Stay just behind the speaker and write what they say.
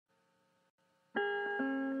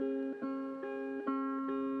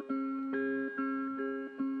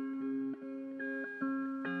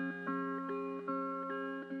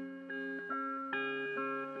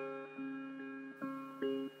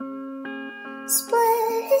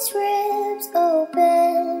split his ribs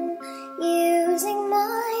open using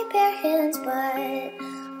my bare hands, but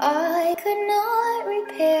I could not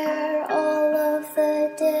repair all of the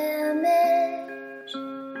damage.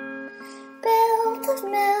 Built of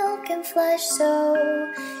milk and flesh, so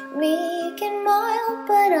meek and mild,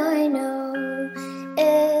 but I know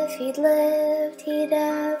if he'd lived, he'd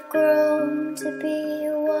have grown to be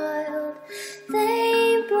wild.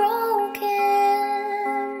 They broke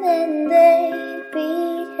him and they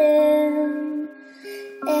beat him,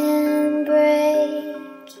 and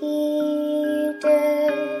break he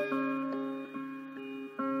did.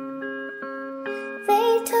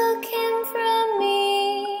 They took him from me,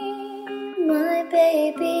 my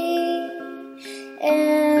baby,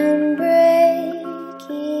 and break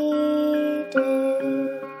he did.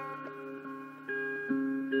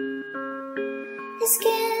 His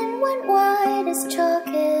skin went white as chalk,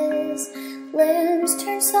 his limbs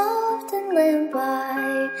turned soft and limp.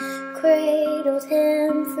 I cradled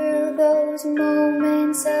him through those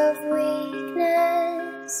moments of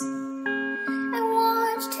weakness. I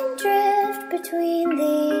watched him drift between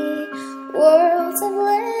the worlds of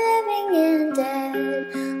living and dead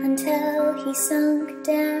until he sunk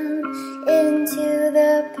down into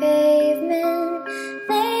the pavement.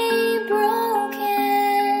 They broke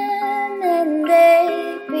him and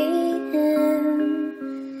they beat him,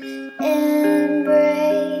 and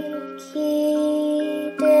break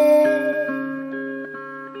he did.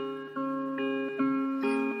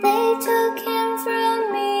 They took him from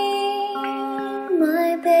me, my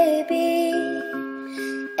baby,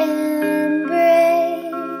 and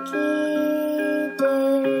break he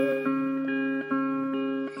did.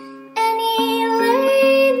 And he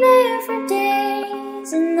lay there for days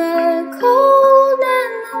in the cold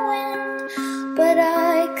and the wind, but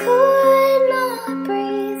I could not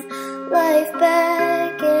breathe life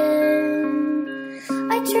back in.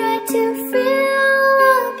 I tried to fill